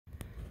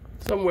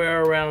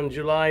somewhere around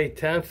July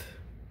 10th,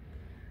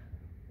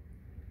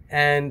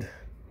 and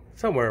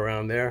somewhere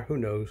around there, who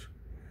knows.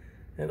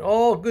 And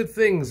all good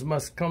things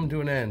must come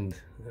to an end.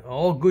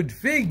 All good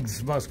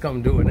figs must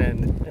come to an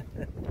end.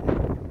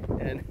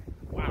 And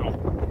wow,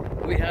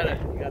 we had a,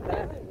 you got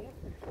that?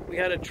 We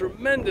had a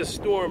tremendous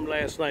storm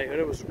last night, and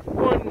it was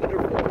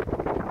wonderful.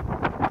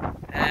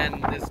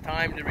 And it's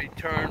time to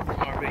return from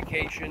our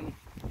vacation.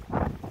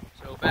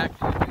 So back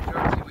to New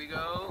Jersey we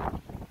go.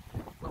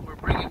 But we're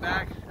bringing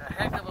back a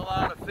heck of a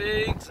lot of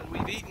figs, and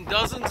we've eaten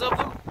dozens of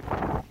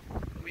them.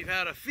 We've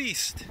had a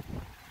feast,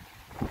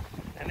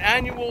 an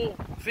annual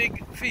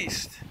fig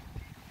feast,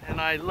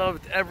 and I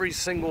loved every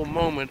single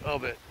moment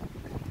of it.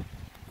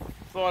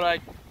 Thought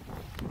I'd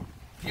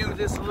view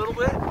this a little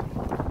bit,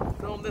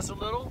 film this a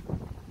little.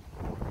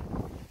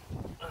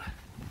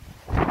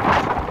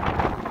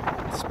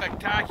 It's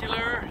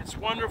spectacular, it's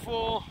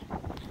wonderful.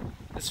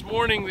 This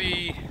morning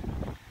the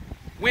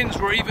winds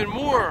were even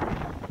more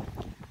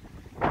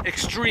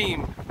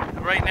extreme.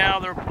 Right now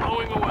they're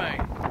blowing away.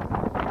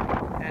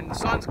 And the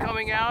sun's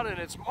coming out and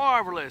it's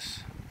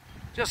marvelous.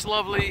 Just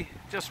lovely,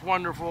 just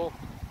wonderful.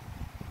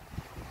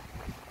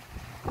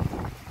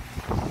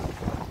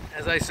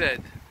 As I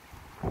said,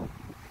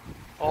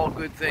 all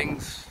good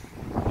things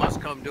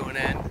must come to an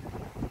end.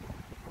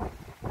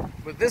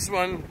 But this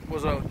one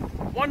was a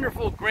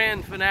wonderful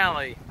grand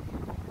finale,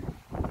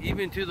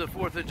 even to the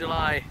 4th of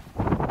July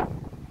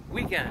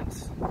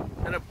weekends.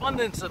 An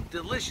abundance of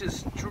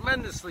delicious,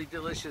 tremendously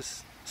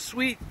delicious,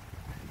 sweet,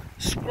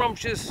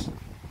 scrumptious,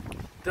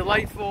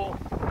 delightful,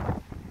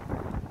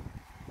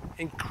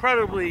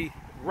 incredibly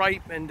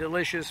ripe and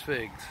delicious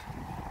figs.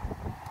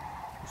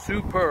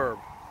 Superb.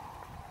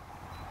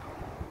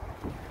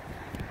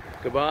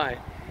 Goodbye.